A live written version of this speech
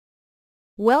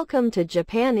Welcome to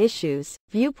Japan Issues,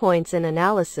 Viewpoints and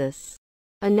Analysis.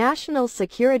 A national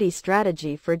security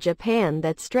strategy for Japan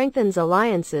that strengthens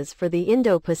alliances for the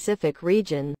Indo-Pacific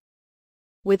region.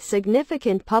 With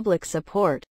significant public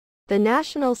support, the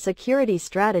national security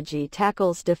strategy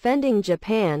tackles defending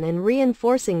Japan and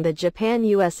reinforcing the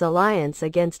Japan-US alliance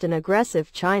against an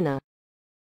aggressive China.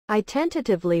 I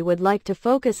tentatively would like to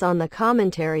focus on the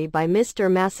commentary by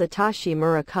Mr. Masatoshi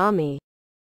Murakami,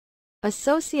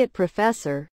 Associate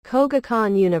Professor,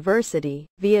 Kogakkan University,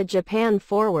 via Japan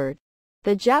Forward.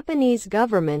 The Japanese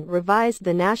government revised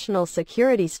the national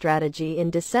security strategy in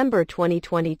December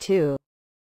 2022.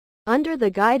 Under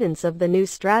the guidance of the new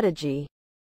strategy,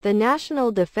 the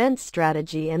National Defense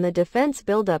Strategy and the Defense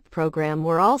Buildup Program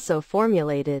were also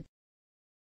formulated.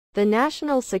 The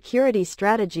national security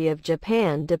strategy of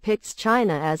Japan depicts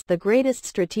China as the greatest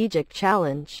strategic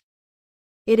challenge.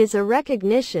 It is a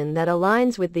recognition that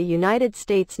aligns with the United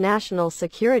States national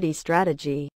security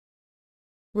strategy,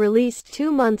 released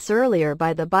 2 months earlier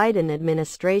by the Biden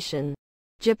administration.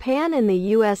 Japan and the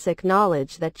U.S.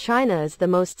 acknowledge that China is the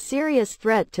most serious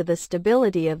threat to the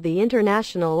stability of the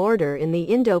international order in the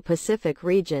Indo-Pacific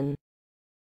region.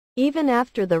 Even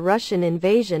after the Russian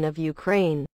invasion of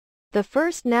Ukraine, the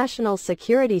first national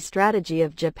security strategy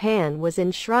of Japan was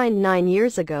enshrined 9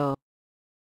 years ago.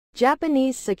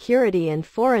 Japanese security and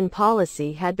foreign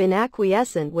policy had been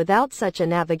acquiescent without such a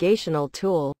navigational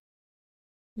tool.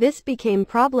 This became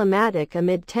problematic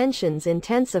amid tensions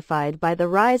intensified by the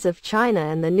rise of China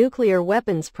and the nuclear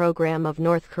weapons program of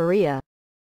North Korea.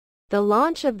 The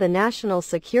launch of the National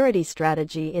Security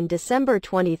Strategy in December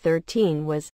 2013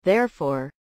 was, therefore,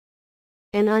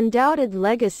 an undoubted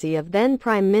legacy of then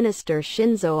Prime Minister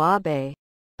Shinzo Abe.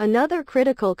 Another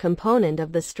critical component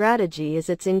of the strategy is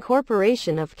its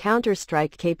incorporation of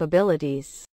counterstrike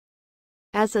capabilities.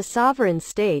 As a sovereign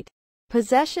state,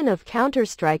 possession of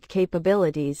counterstrike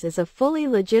capabilities is a fully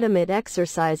legitimate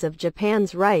exercise of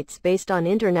Japan's rights based on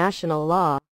international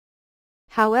law.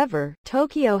 However,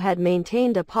 Tokyo had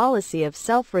maintained a policy of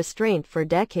self-restraint for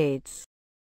decades.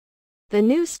 The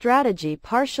new strategy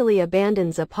partially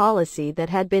abandons a policy that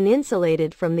had been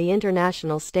insulated from the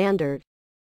international standard.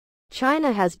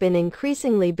 China has been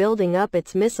increasingly building up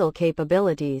its missile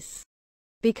capabilities.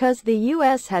 Because the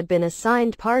U.S. had been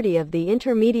assigned party of the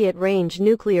Intermediate Range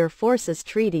Nuclear Forces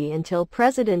Treaty until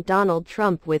President Donald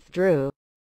Trump withdrew,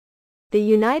 the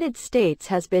United States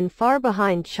has been far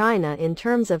behind China in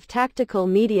terms of tactical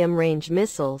medium-range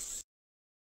missiles.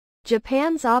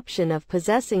 Japan's option of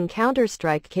possessing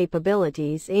counterstrike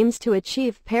capabilities aims to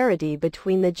achieve parity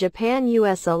between the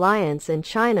Japan-US alliance and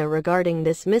China regarding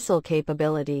this missile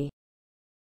capability.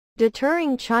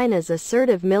 Deterring China's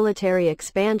assertive military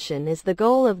expansion is the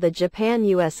goal of the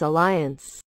Japan-US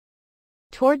alliance.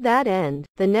 Toward that end,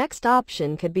 the next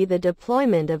option could be the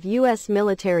deployment of U.S.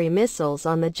 military missiles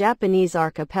on the Japanese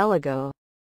archipelago.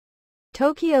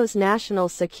 Tokyo's national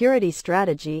security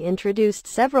strategy introduced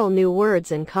several new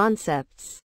words and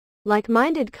concepts.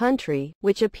 Like-minded country,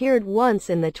 which appeared once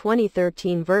in the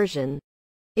 2013 version,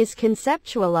 is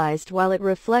conceptualized while it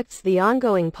reflects the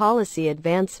ongoing policy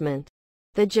advancement.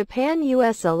 The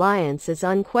Japan-US alliance is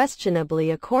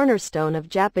unquestionably a cornerstone of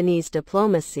Japanese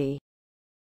diplomacy.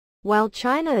 While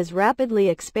China is rapidly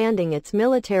expanding its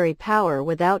military power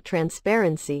without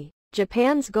transparency,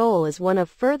 Japan's goal is one of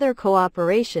further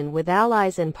cooperation with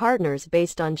allies and partners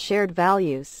based on shared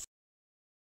values.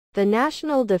 The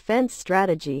National Defense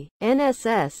Strategy,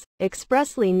 NSS,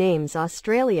 expressly names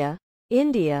Australia,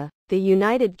 India, the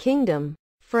United Kingdom,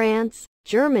 France,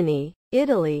 Germany,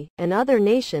 Italy, and other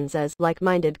nations as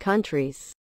like-minded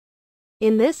countries.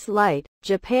 In this light,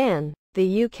 Japan,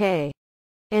 the UK,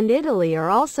 and Italy are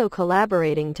also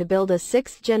collaborating to build a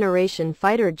sixth-generation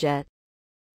fighter jet.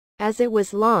 As it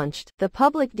was launched, the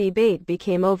public debate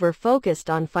became over-focused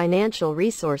on financial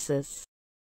resources.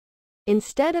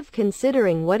 Instead of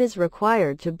considering what is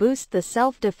required to boost the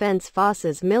self-defense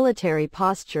forces' military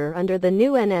posture under the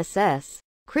new NSS,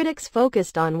 critics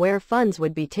focused on where funds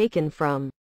would be taken from.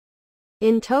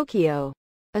 In Tokyo,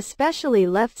 especially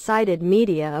left-sided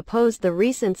media opposed the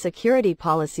recent security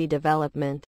policy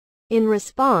development. In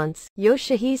response,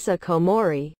 Yoshihisa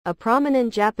Komori, a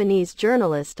prominent Japanese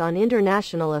journalist on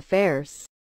international affairs,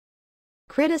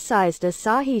 criticized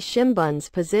Asahi Shimbun's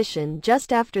position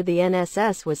just after the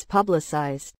NSS was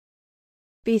publicized.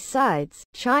 Besides,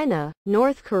 China,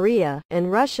 North Korea,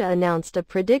 and Russia announced a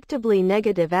predictably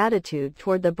negative attitude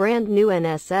toward the brand new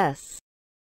NSS,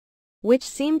 which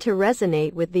seemed to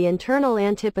resonate with the internal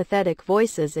antipathetic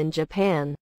voices in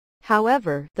Japan.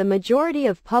 However, the majority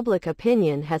of public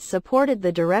opinion has supported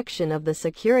the direction of the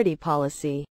security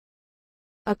policy.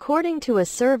 According to a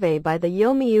survey by the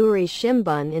Yomiuri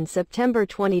Shimbun in September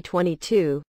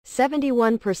 2022,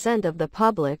 71% of the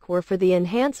public were for the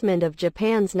enhancement of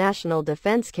Japan's national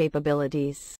defense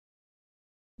capabilities.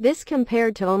 This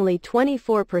compared to only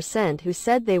 24% who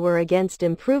said they were against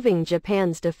improving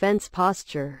Japan's defense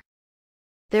posture.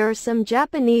 There are some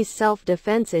Japanese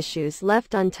self-defense issues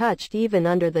left untouched even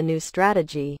under the new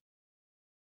strategy.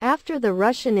 After the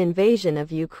Russian invasion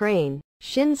of Ukraine,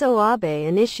 Shinzo Abe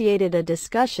initiated a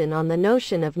discussion on the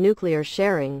notion of nuclear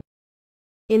sharing.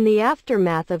 In the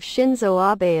aftermath of Shinzo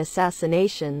Abe's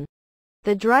assassination,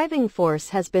 the driving force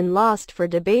has been lost for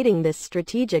debating this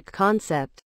strategic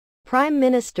concept. Prime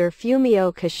Minister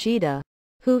Fumio Kishida,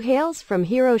 who hails from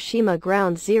Hiroshima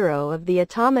Ground Zero of the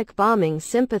atomic bombing,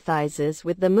 sympathizes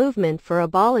with the movement for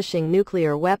abolishing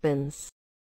nuclear weapons.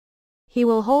 He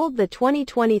will hold the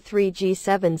 2023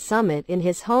 G7 summit in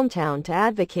his hometown to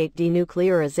advocate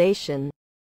denuclearization.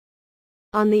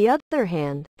 On the other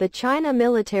hand, the China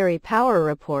Military Power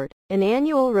Report, an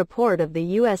annual report of the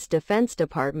U.S. Defense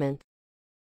Department,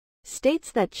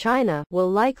 states that China will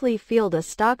likely field a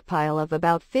stockpile of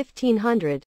about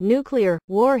 1,500 nuclear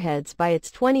warheads by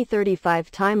its 2035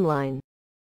 timeline.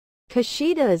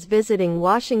 Kishida is visiting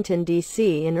Washington,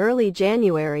 D.C. in early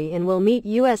January and will meet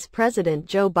U.S. President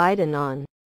Joe Biden on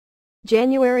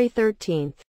January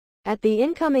 13. At the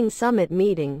incoming summit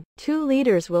meeting, two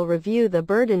leaders will review the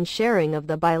burden sharing of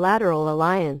the bilateral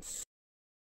alliance.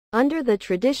 Under the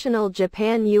traditional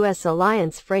Japan-U.S.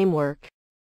 alliance framework,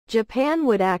 Japan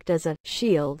would act as a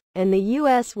shield, and the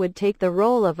U.S. would take the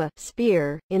role of a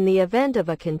spear in the event of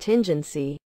a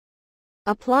contingency.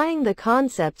 Applying the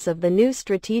concepts of the new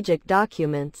strategic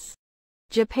documents,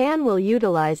 Japan will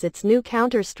utilize its new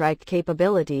counterstrike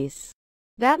capabilities.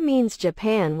 That means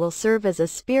Japan will serve as a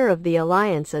spear of the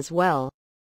alliance as well.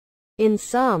 In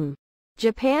sum,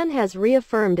 Japan has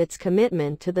reaffirmed its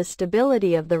commitment to the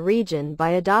stability of the region by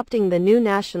adopting the new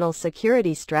national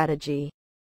security strategy.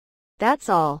 That's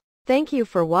all. Thank you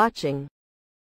for watching.